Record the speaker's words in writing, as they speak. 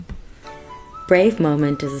Brave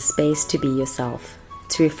Moment is a space to be yourself,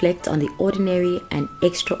 to reflect on the ordinary and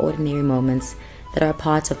extraordinary moments that are a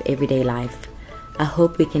part of everyday life. I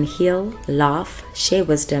hope we can heal, laugh, share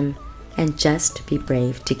wisdom, and just be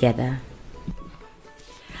brave together.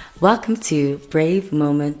 Welcome to Brave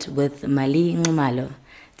Moment with Mali Nxumalo.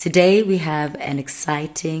 Today we have an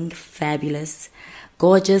exciting, fabulous,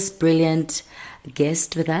 gorgeous, brilliant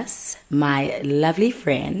guest with us, my lovely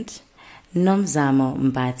friend, Nomzamo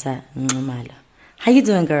Mbata Nxumalo. How you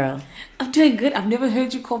doing, girl? I'm doing good. I've never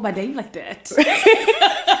heard you call my name like that.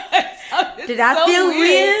 Did I feel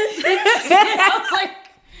weird? I was like,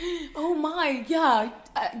 oh my, yeah,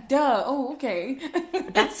 duh, oh, okay.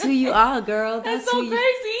 That's who you are, girl. That's so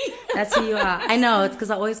crazy. That's who you are. I know, it's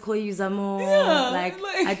because I always call you Zamo. Yeah, like,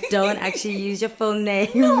 I don't actually use your full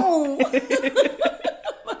name. No.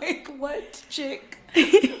 Like, what, chick?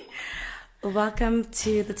 Welcome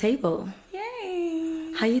to the table.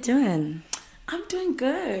 Yay. How you doing? I'm doing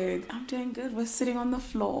good. We're sitting on the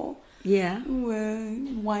floor. Yeah. We're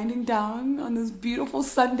winding down on this beautiful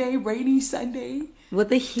Sunday, rainy Sunday. With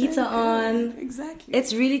the heater on. Exactly.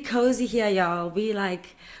 It's really cozy here, y'all. We're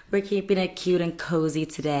keeping it cute and cozy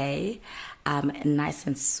today. Nice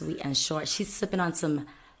and sweet and short. She's sipping on some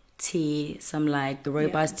tea, some like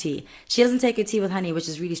rooibos tea. She doesn't take her tea with honey, which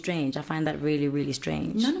is really strange. I find that really, really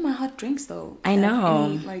strange. None of my hot drinks, though. I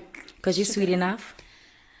know. Because you're sweet enough.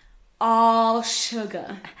 All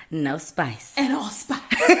sugar. No spice. And all spice.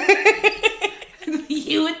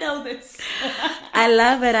 You would know this. I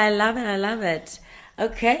love it.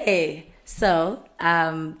 Okay. So,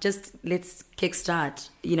 just let's kickstart.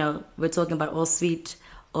 You know, we're talking about all sweet,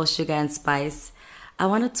 all sugar and spice. I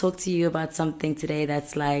want to talk to you about something today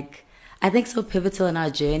that's like, I think so pivotal in our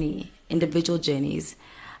journey, individual journeys.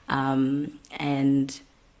 And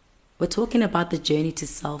we're talking about the journey to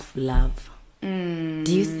self-love. What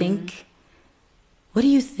do you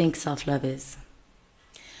think self-love is?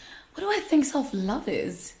 What do I think self-love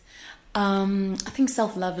is? I think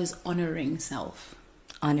self-love is honoring self.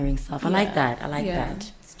 Honoring self. I like that.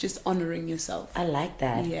 It's just honoring yourself. I like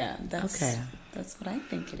that. Yeah, that's what I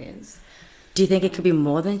think it is. Do you think it could be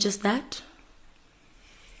more than just that?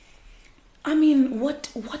 I mean,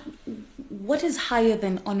 what is higher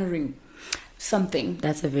than honoring something?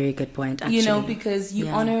 That's a very good point, actually. You know, because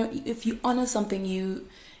if you honor something, you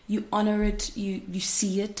honor it, you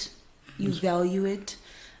see it, you value it,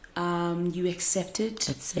 you accept it.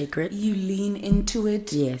 It's sacred. You lean into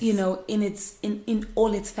it. Yes. You know, in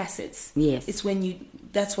all its facets. Yes. It's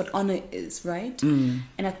that's what honor is, right? Mm.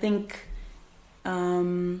 And I think,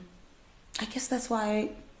 I guess that's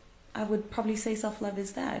why I would probably say self-love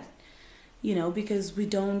is that, you know, because we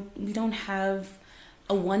don't have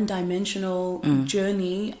a one-dimensional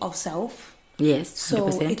journey of self. Yes,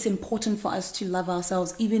 100%. So it's important for us to love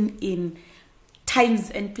ourselves even in times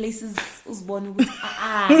and places I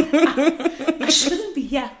shouldn't be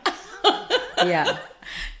here. Yeah.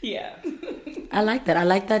 Yeah. I like that. I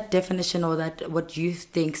like that definition, or that what you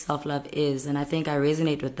think self-love is. And I think I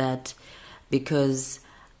resonate with that because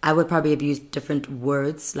I would probably have used different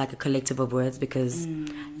words, like a collective of words, because,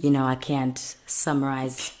 you know, I can't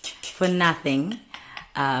summarize for nothing.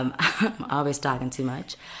 I'm always talking too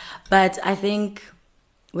much. But I think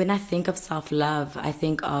when I think of self-love, I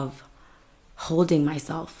think of holding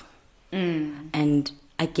myself. And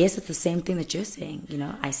I guess it's the same thing that you're saying. You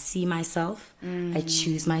know, I see myself. I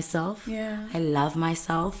choose myself. Yeah. I love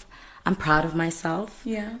myself. I'm proud of myself.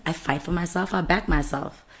 Yeah. I fight for myself. I back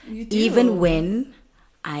myself. You do. Even when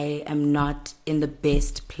I am not in the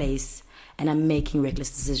best place and I'm making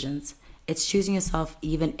reckless decisions. It's choosing yourself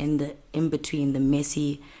even in between the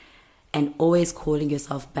messy, and always calling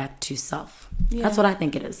yourself back to self. Yeah. That's what I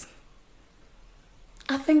think it is.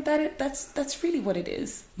 I think that's really what it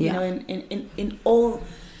is. Yeah. You know, in all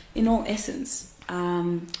essence.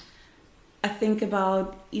 I think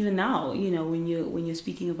about even now, you know, when you're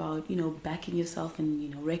speaking about, you know, backing yourself and, you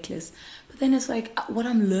know, reckless. But then it's like what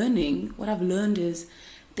I've learned is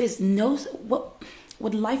there's no what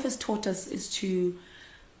life has taught us is to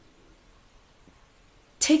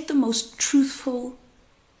take the most truthful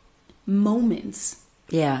moments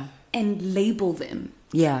and label them.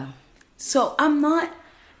 Yeah. So I'm not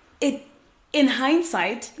it in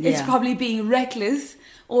hindsight, it's probably being reckless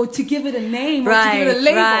or to give it a name or to give it a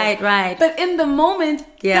label. Right. But in the moment,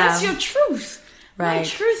 that's your truth. Right. My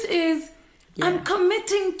truth is I'm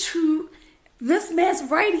committing to this mess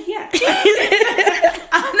right here.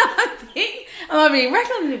 I'm not being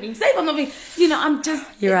reckless, I'm not being safe, I'm not being, you know, I'm just,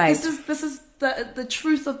 you're right. This is the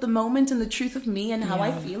truth of the moment and the truth of me and how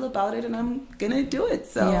I feel about it, and I'm gonna do it.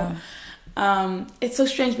 So It's so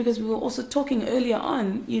strange because we were also talking earlier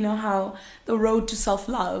on, you know, how the road to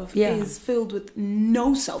self-love is filled with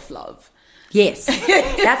no self-love. Yes.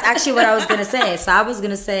 That's actually what I was going to say. So I was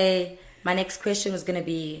going to say, my next question was going to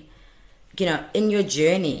be, you know, in your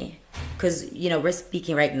journey, because, you know, we're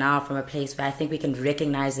speaking right now from a place where I think we can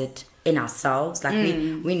recognize it in ourselves. Like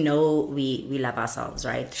we know we love ourselves,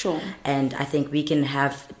 right? Sure. And I think we can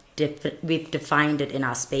have, we've defined it in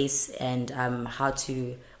our space, and how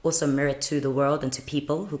to also mirror it to the world and to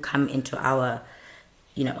people who come into our,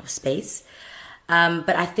 you know, space.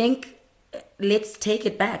 But I think let's take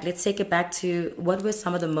it back. Let's take it back to what were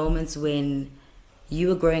some of the moments when you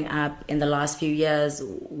were growing up in the last few years,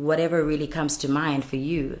 whatever really comes to mind for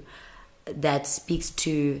you, that speaks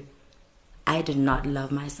to, I did not love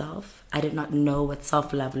myself. I did not know what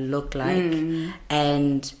self-love looked like.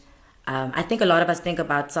 And I think a lot of us think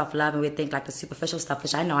about self-love and we think like the superficial stuff,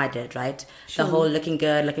 which I know I did, right? Sure. The whole looking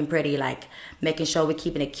good, looking pretty, like making sure we're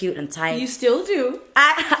keeping it cute and tight. You still do.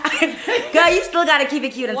 Girl, you still got to keep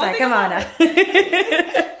it cute and tight. Come on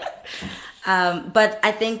now. But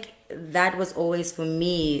I think that was always for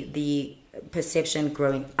me the perception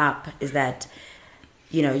growing up, is that,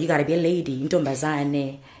 you know, you got to be a lady. You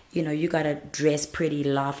know, you got to dress pretty,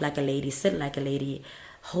 laugh like a lady, sit like a lady,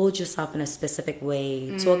 hold yourself in a specific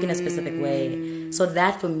way, talk in a specific way. So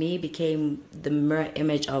that for me became the mirror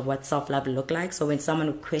image of what self-love looked like. So when someone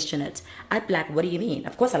would question it, I'd be like, what do you mean?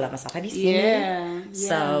 Of course I love myself. Have you seen me?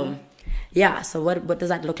 So yeah, so what does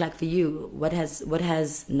that look like for you? What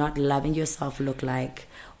has not loving yourself look like?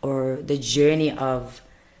 Or the journey of,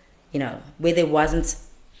 you know, where there wasn't,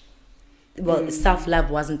 self-love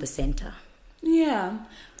wasn't the center. Yeah,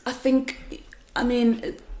 I think, I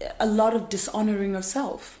mean, a lot of dishonoring of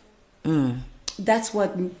self. That's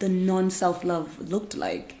what the non-self-love looked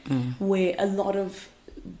like, where a lot of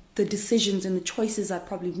the decisions and the choices I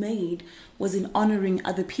probably made was in honoring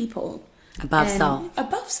other people. Above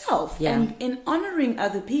self. Yeah. And in honoring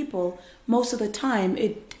other people, most of the time,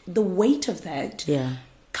 the weight of that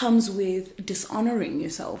comes with dishonoring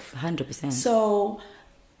yourself. 100%. So,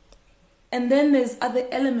 and then there's other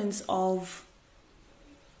elements of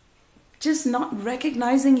just not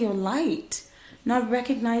recognizing your light, not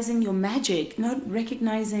recognizing your magic, not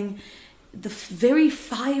recognizing the very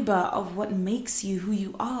fiber of what makes you who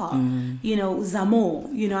you are. You know, Zamo.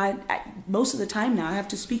 You know, I most of the time now I have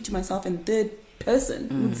to speak to myself in third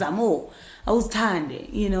person. Zamo. I was Tande,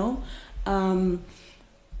 you know.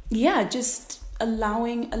 Just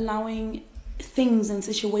allowing things and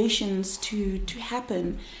situations to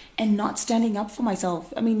happen and not standing up for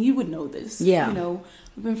myself. I mean, you would know this. Yeah. You know,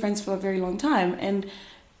 we've been friends for a very long time, and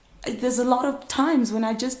there's a lot of times when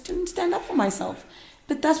I just didn't stand up for myself.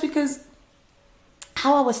 But that's because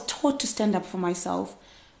how I was taught to stand up for myself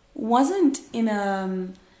wasn't in a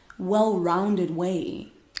well-rounded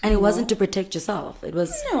way. And it wasn't to protect yourself. It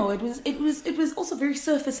was it was also very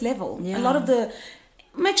surface level. Yeah. A lot of the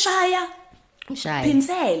make shy.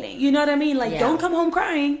 Pinsele, you know what I mean? Like, don't come home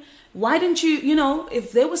crying. Why didn't you know,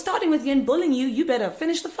 if they were starting with you and bullying you, you better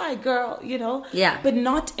finish the fight, girl, you know? Yeah. But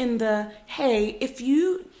not in the, hey, if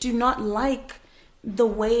you do not like the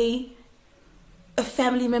way a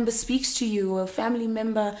family member speaks to you or a family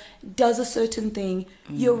member does a certain thing,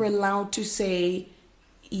 you're allowed to say,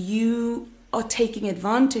 you are taking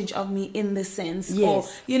advantage of me in this sense. Yes. Or,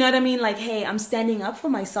 you know what I mean? Like, hey, I'm standing up for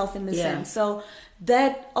myself in this sense. So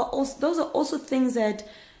that are also, those are also things that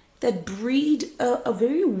breed a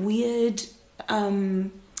very weird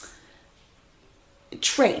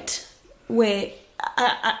trait, where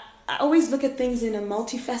I always look at things in a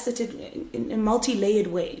multifaceted, in a multi-layered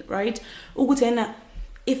way, right?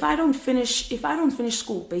 If I don't finish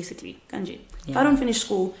school, basically, Kanji, if I don't finish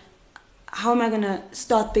school, how am I gonna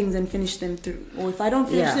start things and finish them through? Or if I don't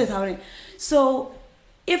finish this, so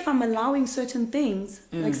if I'm allowing certain things,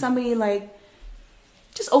 like somebody like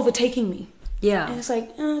just overtaking me. Yeah. And it's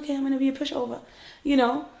like, oh, okay, I'm going to be a pushover, you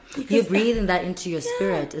know? You're breathing that into your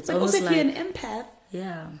spirit. It's almost also, like... if you're an empath,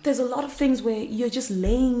 there's a lot of things where you're just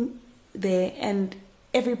laying there and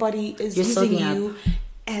everybody is using you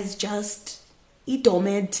as just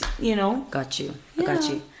idomed, you know? Got you.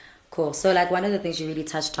 Cool. So, like, one of the things you really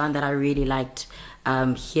touched on that I really liked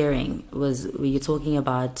hearing was when you're talking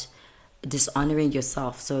about dishonoring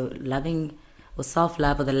yourself. So, loving... or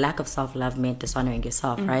self-love, or the lack of self-love, meant dishonoring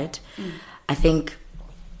yourself, right? I think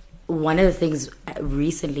one of the things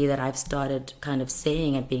recently that I've started kind of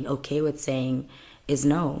saying and being okay with saying is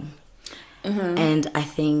no. And I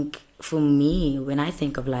think for me, when I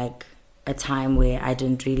think of like a time where I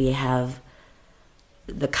didn't really have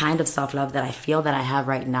the kind of self-love that I feel that I have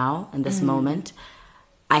right now in this moment,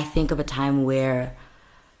 I think of a time where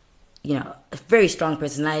a very strong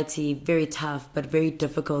personality, very tough, but very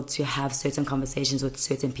difficult to have certain conversations with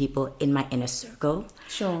certain people in my inner circle.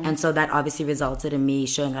 Sure. And so that obviously resulted in me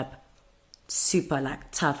showing up super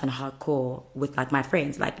like tough and hardcore with like my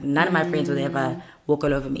friends. Like none of my friends would ever walk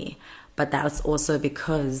all over me. But that was also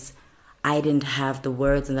because I didn't have the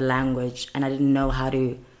words and the language, and I didn't know how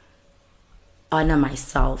to honor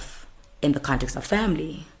myself in the context of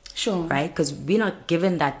family. Sure. Right? Because we're not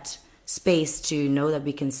given that space to know that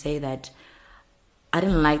we can say that I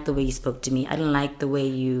didn't like the way you spoke to me. I didn't like the way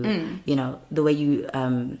you, the way you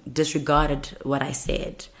disregarded what I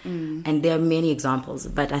said. And there are many examples.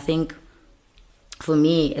 But I think for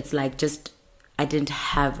me, it's like just I didn't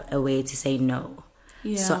have a way to say no.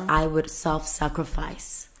 Yeah. So I would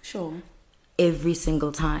self-sacrifice Sure. every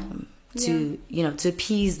single time to, to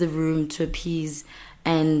appease the room, to appease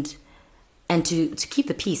and to keep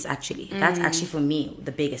the peace, actually. That's actually, for me,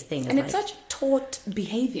 the biggest thing. And it's such taught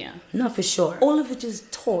behavior. No, for sure. All of it is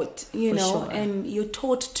taught, For sure. and you're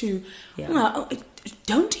taught to,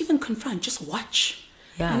 don't even confront, just watch.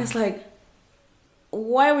 Yeah. And it's like,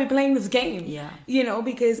 why are we playing this game? Yeah.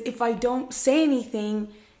 Because if I don't say anything,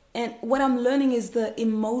 and what I'm learning is the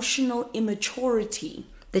emotional immaturity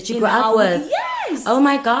that you grew up with. Yes. Oh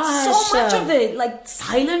my gosh. So much of it, like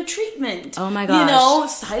silent treatment. Oh my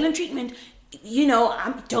gosh. Silent treatment.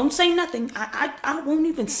 Don't say nothing. I won't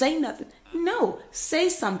even say nothing. No, say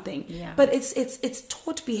something. Yeah. But it's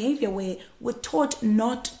taught behavior where we're taught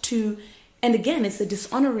not to. And again, it's the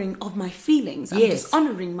dishonoring of my feelings. I'm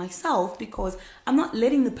dishonoring myself because I'm not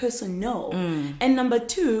letting the person know. And number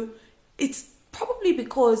two, it's probably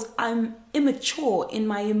because I'm immature in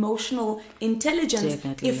my emotional intelligence.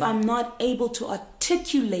 Definitely. If I'm not able to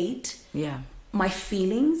articulate my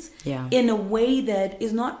feelings in a way that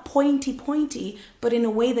is not pointy, but in a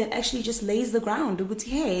way that actually just lays the ground. It would say,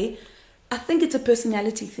 hey, I think it's a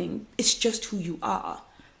personality thing. It's just who you are.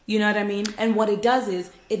 You know what I mean? And what it does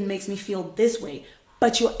is it makes me feel this way.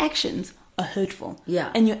 But your actions are hurtful.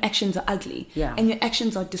 Yeah. And your actions are ugly. Yeah. And your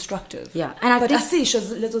actions are destructive. Yeah. And I think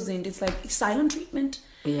it's like silent treatment.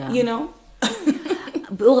 Yeah.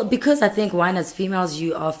 Well, because I think one, as females,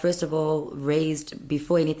 you are first of all raised,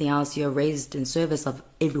 before anything else, you're raised in service of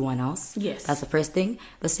everyone else. Yes. That's the first thing.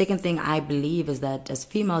 The second thing I believe is that as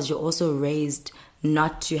females, you're also raised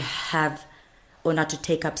not to have or not to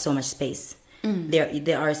take up so much space.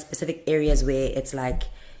 There are specific areas where it's like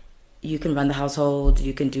you can run the household,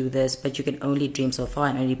 you can do this, but you can only dream so far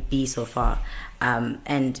and only be so far.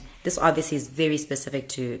 And this obviously is very specific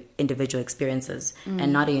to individual experiences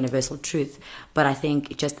and not a universal truth. But I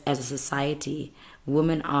think just as a society,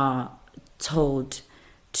 women are told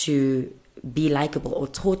to be likable or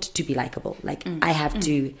taught to be likable. Like I have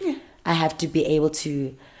to be able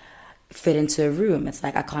to fit into a room. It's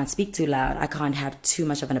like I can't speak too loud. I can't have too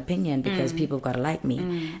much of an opinion because people have got to like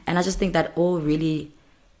me. And I just think that all really,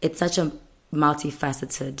 it's such a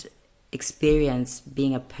multifaceted experience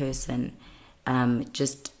being a person.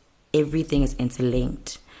 Just everything is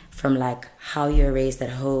interlinked from like how you're raised at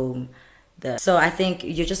home. So I think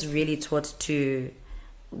you're just really taught to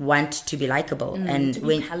want to be likable and to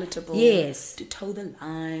be palatable. Yes. To toe the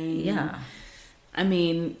line. Yeah. I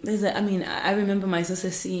I remember my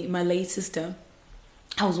late sister.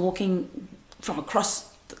 I was walking from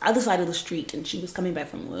across the other side of the street and she was coming back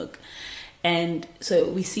from work. And so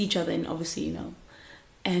we see each other and obviously,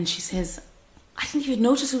 and she says, I didn't even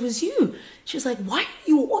notice it was you. She was like, why are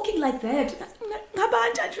you walking like that?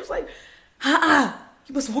 And she was like,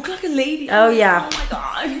 you must walk like a lady. Oh, yeah. Oh my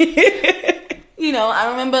God. I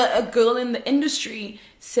remember a girl in the industry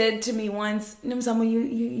said to me once, Nomzamo,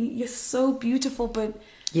 you're so beautiful, but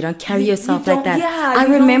you don't carry yourself like that. Yeah, I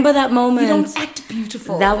remember that moment. You don't act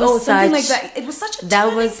beautiful. That was something like that. It was such a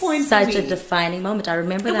turning point for me. Such a defining moment. I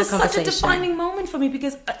remember that conversation. It was such a defining moment for me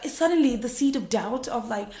because suddenly the seed of doubt of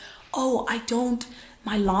like,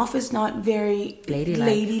 my laugh is not very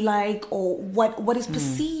ladylike, or what is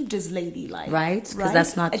perceived as ladylike. Right? Because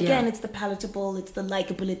that's not, Again, it's the palatable, it's the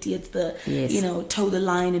likability, it's the, toe the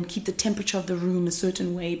line and keep the temperature of the room a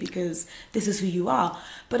certain way because this is who you are.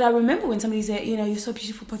 But I remember when somebody said, you're so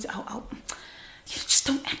beautiful, but you just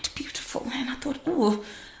don't act beautiful. And I thought,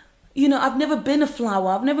 I've never been a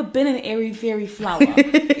flower. I've never been an airy, fairy flower.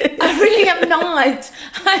 I really am not.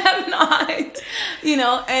 I am not.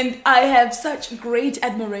 And I have such great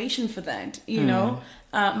admiration for that.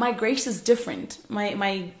 My grace is different.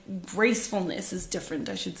 My gracefulness is different,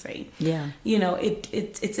 I should say. Yeah.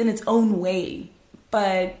 It's in its own way,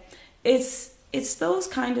 but it's those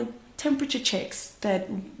kind of temperature checks that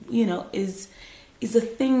is a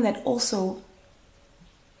thing that also,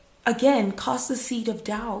 again, casts the seed of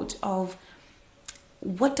doubt of,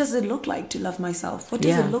 what does it look like to love myself? What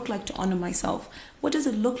does Yeah. it look like to honor myself? What does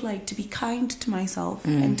it look like to be kind to myself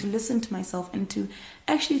and to listen to myself and to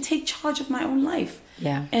actually take charge of my own life?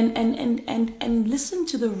 Yeah. And listen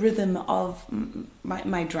to the rhythm of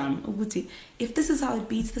my drum. Ukuthi, if this is how it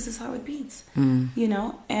beats, this is how it beats. You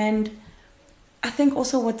know? And I think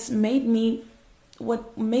also what made me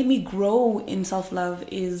grow in self-love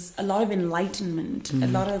is a lot of enlightenment, a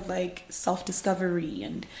lot of like self-discovery,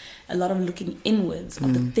 and a lot of looking inwards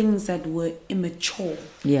of the things that were immature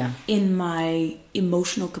Yeah. in my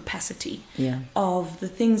emotional capacity, Yeah. of the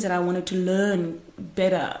things that I wanted to learn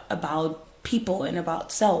better about people and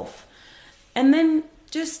about self. And then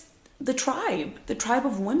just the tribe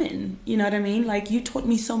of women, you know what I mean? Like, you taught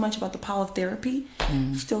me so much about the power of therapy.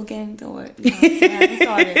 Still getting to it. You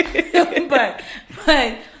know, I haven't started.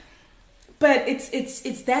 but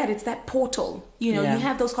it's that portal. You know, Yeah. you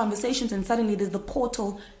have those conversations and suddenly there's the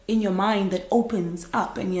portal in your mind that opens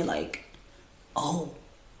up and you're like, oh,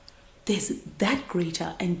 there's that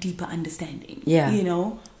greater and deeper understanding. Yeah. You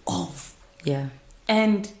know, of. Yeah.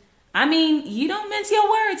 And I mean, you don't mince your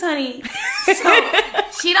words, honey. So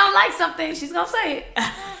she don't like something, she's gonna say it.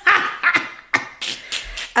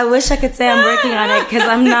 I wish I could say I'm working on it, because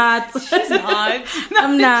I'm not. She's not.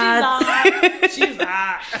 I'm not. She's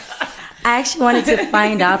not. I actually wanted to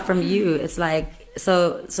find out from you. It's like,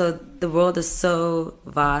 so the world is so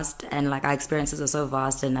vast, and like our experiences are so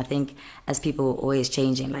vast, and I think as people are always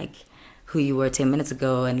changing, like who you were 10 minutes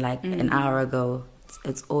ago and like an hour ago,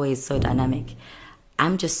 it's always so dynamic.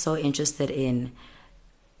 I'm just so interested in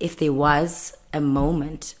if there was a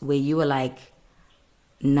moment where you were like,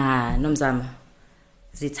 nah, Nomzamo,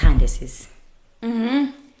 zithande sis.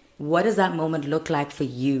 What does that moment look like for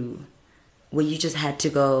you, where you just had to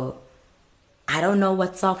go, I don't know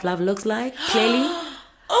what self-love looks like, clearly,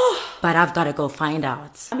 but I've got to go find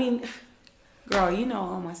out. I mean, girl, you know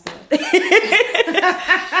all my stuff.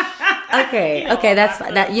 Okay, that's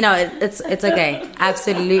that. You know, it's okay,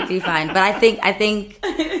 absolutely fine. But I think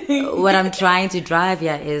what I'm trying to drive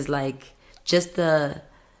here is like just the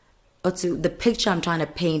picture I'm trying to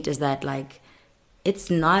paint is that like it's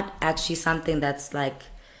not actually something that's like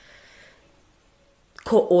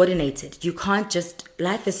coordinated. You can't just,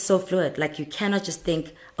 life is so fluid. Like you cannot just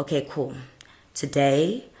think, okay, cool,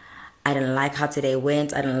 today I didn't like how today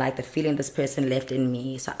went. I didn't like the feeling this person left in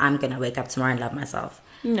me, so I'm gonna wake up tomorrow and love myself.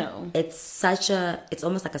 No. It's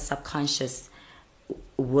almost like a subconscious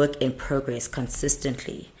work in progress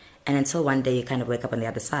consistently. And until one day you kind of wake up on the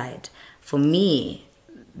other side. For me,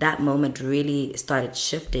 that moment really started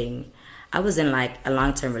shifting. I was in like a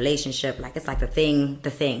long-term relationship. Like it's like the thing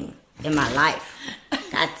in my life.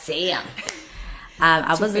 God damn.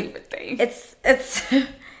 I was favorite thing. It's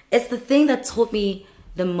the thing that taught me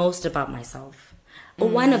the most about myself. Or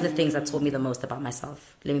one of the things that taught me the most about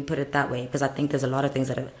myself. Let me put it that way, because I think there's a lot of things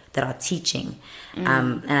that are teaching.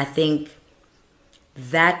 And I think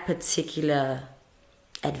that particular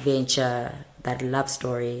adventure, that love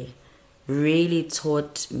story, really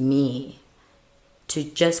taught me to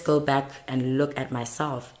just go back and look at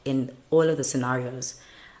myself in all of the scenarios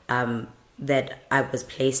that I was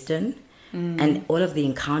placed in, and all of the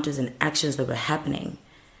encounters and actions that were happening.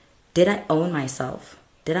 Did I own myself?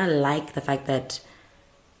 Did I like the fact that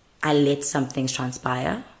I let some things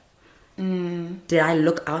transpire? Did I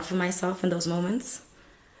look out for myself in those moments?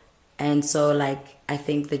 And so, like, I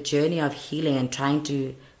think the journey of healing and trying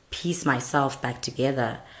to piece myself back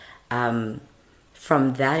together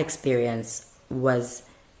from that experience was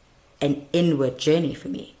an inward journey for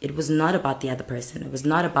me. It was not about the other person. It was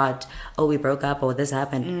not about, oh, we broke up or this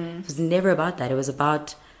happened. It was never about that. It was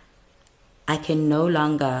about, I can no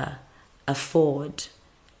longer afford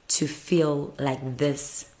to feel like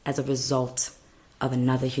this as a result of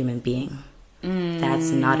another human being. That's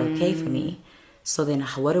not okay for me. So then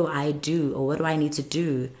what do I do, or what do I need to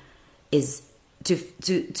do is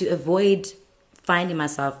to avoid finding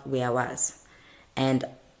myself where I was. And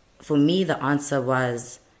for me, the answer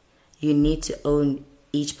was, you need to own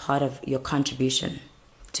each part of your contribution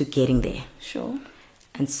to getting there. Sure.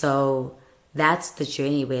 And so that's the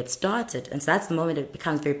journey where it started. And so that's the moment it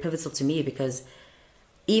becomes very pivotal to me, because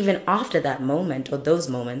even after that moment or those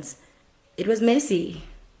moments, it was messy.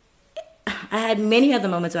 I had many other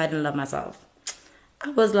moments where I didn't love myself. I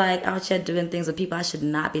was like out here doing things with people I should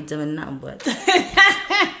not be doing nothing with.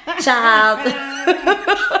 Child.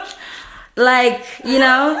 Like, you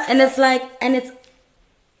know, and it's like,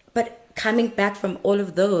 but coming back from all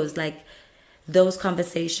of those, like those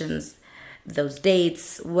conversations, those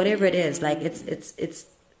dates, whatever it is, like it's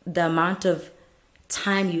the amount of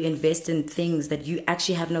time you invest in things that you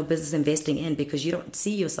actually have no business investing in because you don't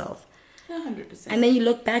see yourself. 100%. And then you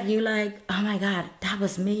look back and you're like, oh my God, that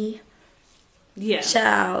was me. Yeah.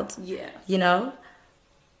 Child. Yeah. You know?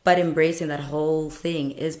 But embracing that whole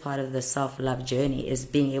thing is part of the self-love journey, is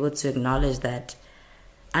being able to acknowledge that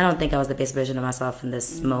I don't think I was the best version of myself in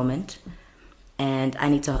this moment. And I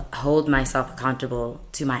need to hold myself accountable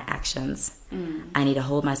to my actions. I need to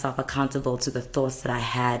hold myself accountable to the thoughts that I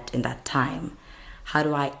had in that time. How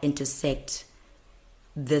do I intersect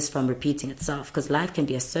this from repeating itself? Because life can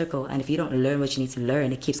be a circle, and if you don't learn what you need to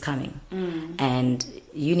learn, it keeps coming. And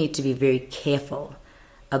you need to be very careful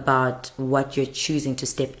about what you're choosing to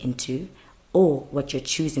step into, or what you're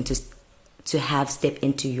choosing to have step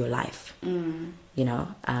into your life. You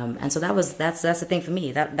know, and so that's the thing for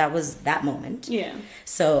me. That was that moment. Yeah.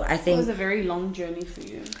 So I think It was a very long journey for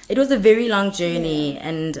you. it was a very long journey,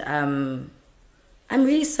 and I'm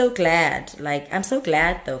really so glad. Like, I'm so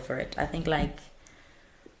glad though for it. I think like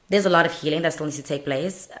there's a lot of healing that still needs to take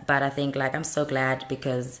place, but I think like I'm so glad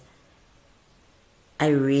because I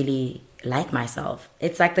really like myself.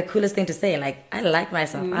 It's like the coolest thing to say. Like, I like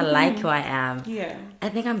myself. I like who I am. Yeah. I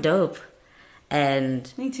think I'm dope.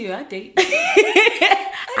 And Me too. I date.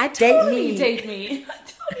 I date Totally me. date me. I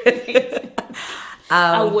totally date me.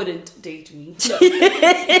 I wouldn't date me. No.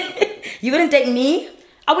 You wouldn't date me?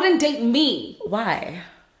 I wouldn't date me. Why?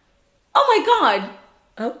 Oh my God.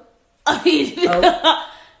 Oh. I mean,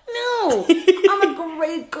 no. I'm a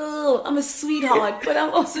great girl. I'm a sweetheart, but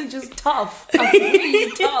I'm also just tough. I'm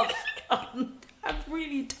really tough. I'm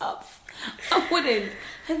really tough. I wouldn't.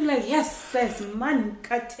 I'd be like, yes, man,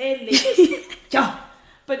 katele. Yeah.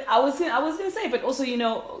 But I was gonna say, but also, you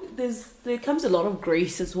know, there comes a lot of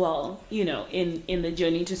grace as well, you know, in the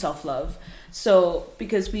journey to self-love. So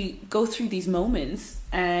because we go through these moments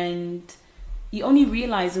and you only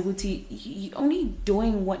realize, Abuti, you're only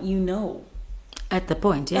doing what you know. At the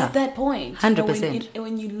point, yeah. At that point. 100%.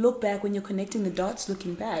 When you look back, when you're connecting the dots,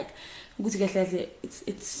 looking back,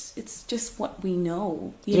 it's just what we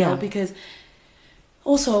know, you know, because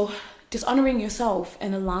also dishonoring yourself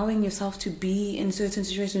and allowing yourself to be in certain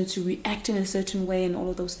situations, to react in a certain way, and all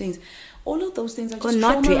of those things are just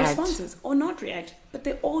trauma responses. Or not react, but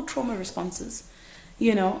they're all trauma responses,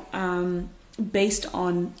 you know, based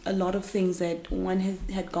on a lot of things that one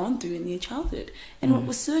had gone through in their childhood and what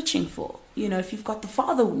was searching for. You know, if you've got the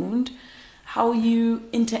father wound, how you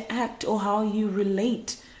interact or how you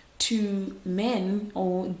relate to men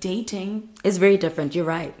or dating is very different. You're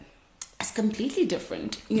right. It's completely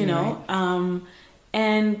different, you know. Right.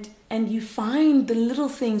 And you find the little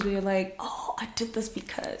things where you're like, oh, I did this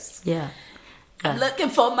because I'm looking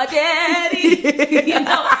for my daddy. You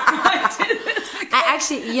know, I did this because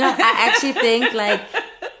I actually think like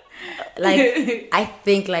I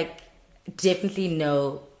think like definitely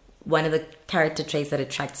know one of the character traits that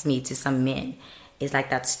attracts me to some men is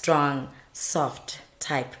like that strong, soft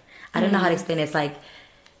type. I don't know how to explain it. It's like,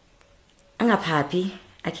 I'm not happy.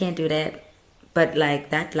 I can't do that. But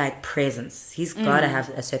like that, like presence. He's got to have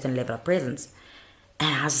a certain level of presence.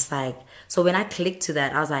 And I was just like, so when I clicked to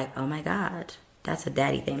that, I was like, oh my God, that's a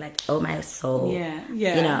daddy thing. Like, oh my soul. Yeah.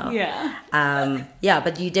 You know? Yeah.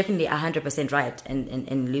 But you definitely 100% right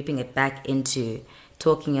in looping it back into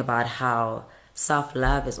talking about how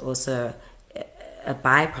self-love is also a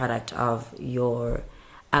byproduct of your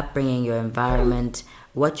upbringing, your environment,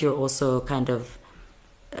 what you're also kind of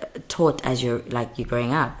taught as you're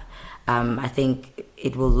growing up. I think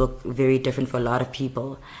it will look very different for a lot of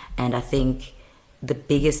people, and I think the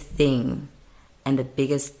biggest thing and the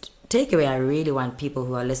biggest takeaway I really want people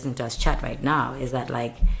who are listening to us chat right now is that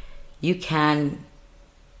like you can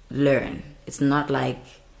learn. It's not like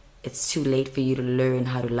it's too late for you to learn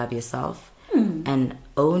how to love yourself and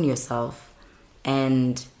own yourself,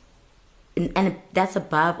 and that's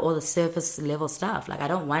above all the surface level stuff. Like, I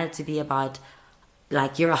don't want it to be about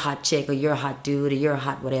like you're a hot chick or you're a hot dude or you're a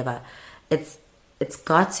hot whatever. It's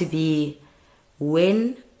got to be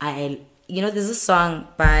when there's a song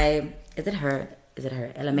by, is it her?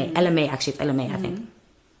 LMA. LMA, actually, it's LMA, I think.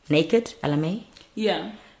 Naked, LMA.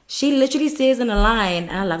 Yeah. She literally says in a line,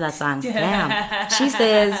 and I love that song. Damn. She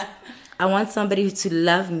says, I want somebody to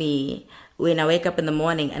love me when I wake up in the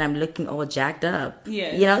morning and I'm looking all jacked up.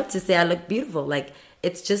 Yeah. You know, to say I look beautiful. Like,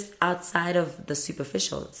 it's just outside of the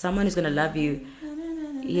superficial. Someone who's going to love you.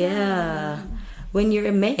 Yeah. When you're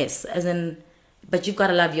a mess, but you've got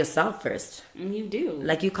to love yourself first. You do.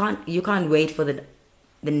 Like, you can't wait for the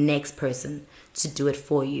next person to do it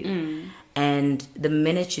for you. And the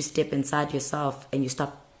minute you step inside yourself and you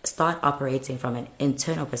start operating from an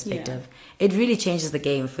internal perspective, it really changes the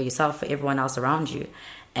game for yourself, for everyone else around you.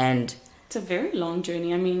 And it's a very long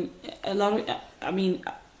journey. I mean,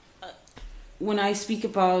 when I speak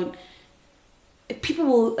about people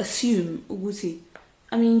will assume, Uguti,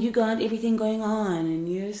 I mean, you got everything going on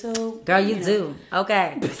and you're so... Girl, you do.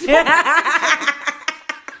 Okay.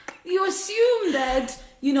 You assume that,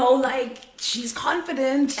 you know, like, she's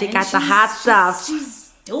confident. She got the hot stuff.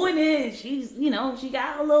 She's doing it. She's, you know, she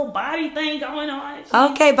got a little body thing going on.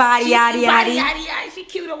 Okay, body, yaddy, yaddy. Yaddy. She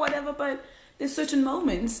cute or whatever, but there's certain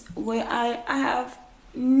moments where I have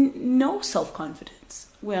no self-confidence.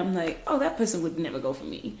 Where I'm like, oh, that person would never go for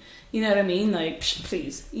me. You know what I mean? Like,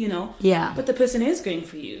 please, you know? Yeah. But the person is going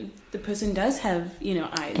for you. The person does have, you know,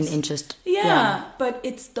 eyes. An interest. Yeah. But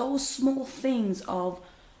it's those small things of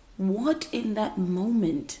what in that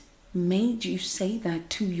moment made you say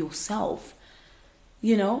that to yourself.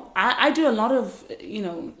 You know? I do a lot of, you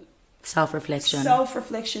know...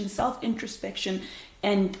 Self-reflection, self-introspection,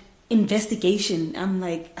 and investigation. I'm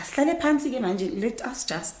like, let us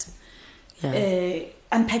just...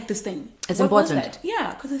 unpack this thing. It's what important. Was that?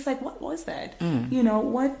 Yeah, because it's like, what was that? You know,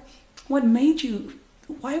 what made you?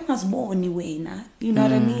 Why was more anyway? Nah? You know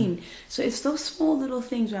what I mean? So it's those small little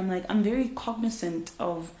things where I'm like, I'm very cognizant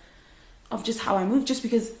of just how I move, just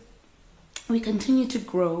because we continue to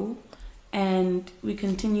grow and we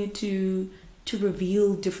continue to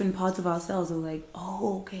reveal different parts of ourselves. We're like,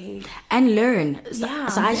 oh, okay, and learn. Yeah,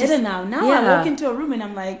 so I'm better now. Now I walk into a room and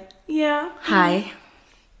I'm like, yeah, hi,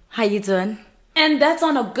 how you doing? And that's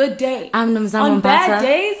on a good day. I'm on bad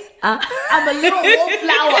days, I'm a little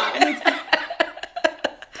wallflower.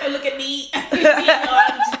 Don't look at me. You know,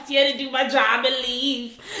 I'm just here to do my job and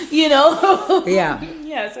leave. You know? Yeah.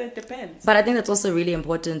 Yeah, so it depends. But I think that's also really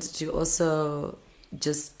important to also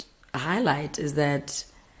just highlight is that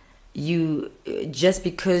you, just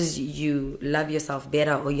because you love yourself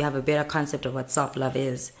better or you have a better concept of what self-love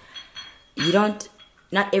is, not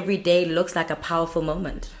every day looks like a powerful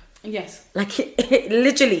moment. Yes. Like,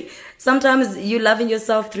 literally, sometimes you loving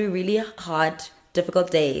yourself through really hard,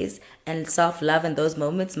 difficult days, and self-love in those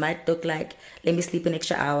moments might look like, let me sleep an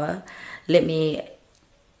extra hour, let me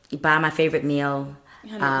buy my favorite meal,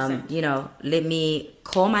 you know, let me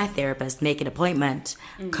call my therapist, make an appointment,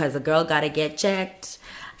 because a girl got to get checked.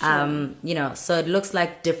 Sure. You know, so it looks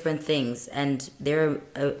like different things, and there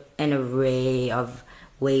are an array of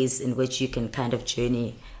ways in which you can kind of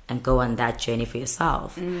journey and go on that journey for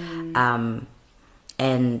yourself.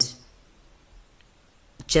 And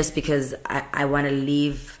just because I want to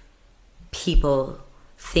leave people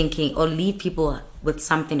thinking, or leave people with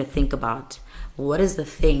something to think about, what is the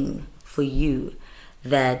thing for you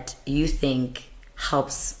that you think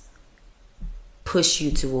helps push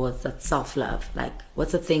you towards that self-love? Like,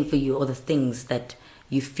 what's the thing for you, or the things that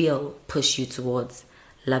you feel push you towards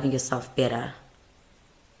loving yourself better?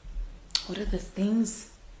 What are the things?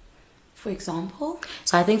 For example?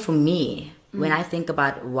 So I think for me, when I think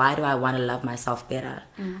about why do I want to love myself better,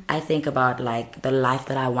 I think about like the life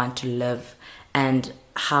that I want to live and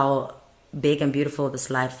how big and beautiful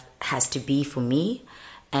this life has to be for me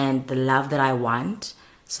and the love that I want.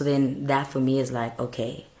 So then that for me is like,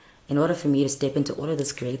 okay, in order for me to step into all of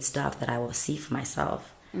this great stuff that I will see for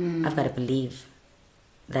myself, I've got to believe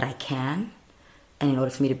that I can. And in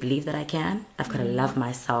order for me to believe that I can, I've got to love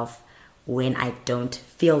myself when I don't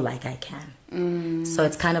feel like I can. So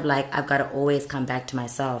it's kind of like I've got to always come back to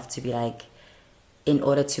myself to be like, in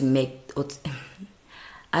order to make...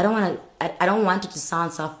 I don't want it to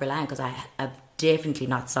sound self-reliant, because I'm definitely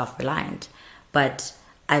not self-reliant. But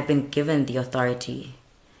I've been given the authority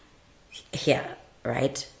here,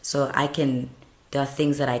 right? So there are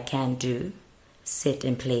things that I can do, set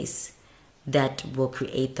in place, that will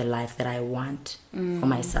create the life that I want for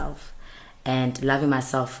myself. And loving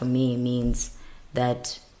myself for me means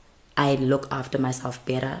that I look after myself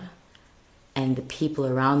better, and the people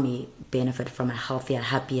around me benefit from a healthier,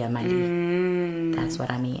 happier money. That's what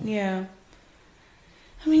I mean. Yeah.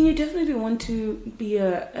 I mean, you definitely want to be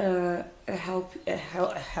a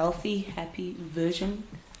healthy, happy version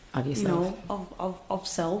of yourself. You know, of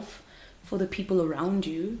self for the people around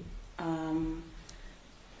you.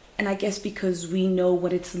 And I guess because we know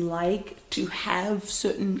what it's like to have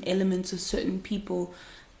certain elements of certain people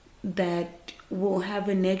that will have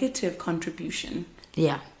a negative contribution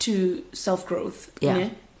to self-growth. Yeah. You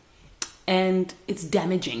know? And it's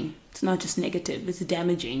damaging. It's not just negative, it's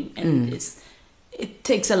damaging. And it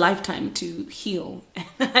takes a lifetime to heal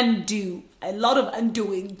and undo. A lot of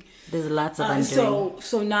undoing. There's lots of undoing.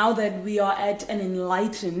 So now that we are at an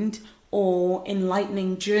enlightened or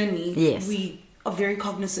enlightening journey, we are very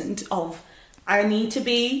cognizant of, I need to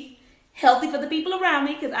be healthy for the people around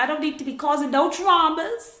me, because I don't need to be causing no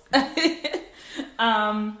traumas. But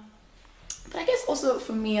I guess also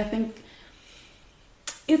for me, I think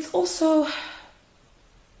it's also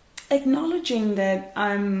acknowledging that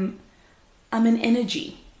I'm an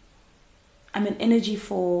energy. I'm an energy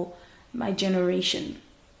for my generation.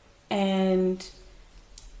 And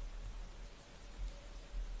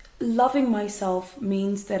loving myself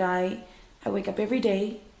means that I wake up every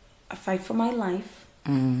day, I fight for my life.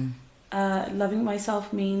 Loving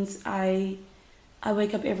myself means I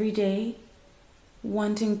wake up every day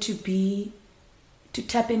wanting to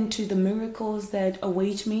tap into the miracles that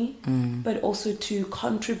await me, but also to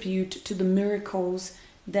contribute to the miracles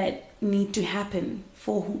that need to happen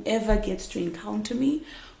for whoever gets to encounter me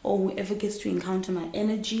or whoever gets to encounter my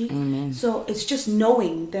energy. Amen. So it's just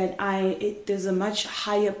knowing that there's a much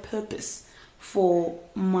higher purpose for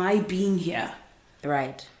my being here.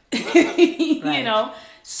 Right. You know,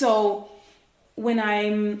 so when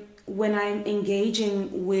I'm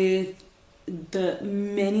engaging with the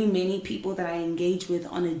many people that I engage with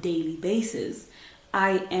on a daily basis,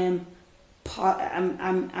 I'm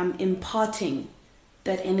imparting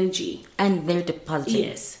that energy. And they're depositing.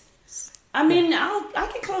 Yes. I mean, I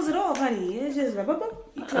can close it off, honey. It's just like,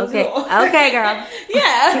 you close Okay. it off. Okay, girl.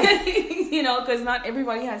 Yeah. You know, because not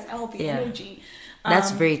everybody has healthy energy. That's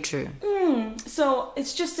very true. So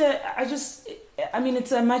it's just it's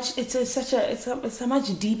a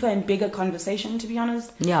much deeper and bigger conversation, to be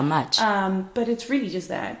honest. Yeah, much. But it's really just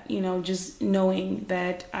that, you know, just knowing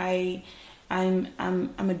that I'm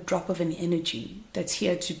a drop of an energy that's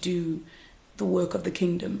here to do the work of the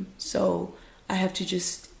kingdom. So I have to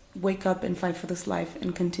just wake up and fight for this life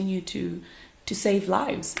and continue to save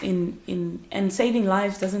lives. And saving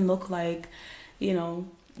lives doesn't look like, you know,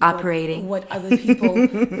 operating what other people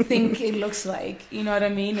think it looks like. You know what I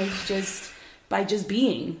mean? It's just by just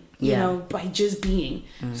being, you know, by just being.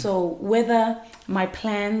 So whether my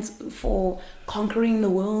plans for conquering the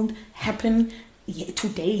world happen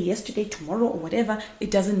today, yesterday, tomorrow, or whatever,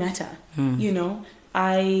 it doesn't matter. You know,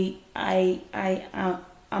 I'm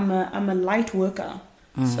a light worker.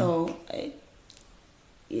 So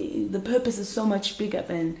the purpose is so much bigger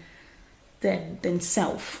than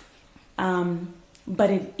self.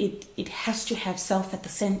 But it has to have self at the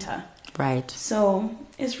center. Right. So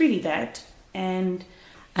it's really that. And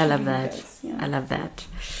I love that. I love that.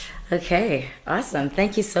 Okay, awesome.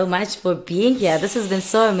 Thank you so much for being here. This has been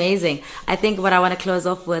so amazing. I think what I want to close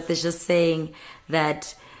off with is just saying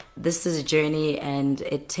that this is a journey and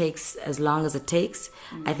it takes as long as it takes.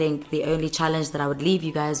 I think the only challenge that I would leave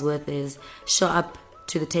you guys with is show up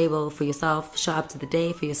to the table for yourself, show up to the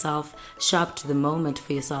day for yourself, show up to the moment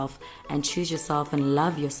for yourself, and choose yourself and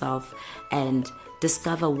love yourself and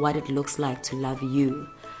discover what it looks like to love you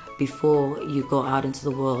before you go out into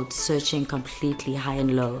the world searching completely high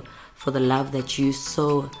and low for the love that you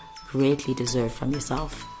so greatly deserve from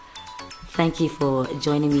yourself. Thank you for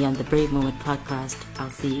joining me on the Brave Moment podcast.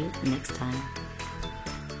 I'll see you next time.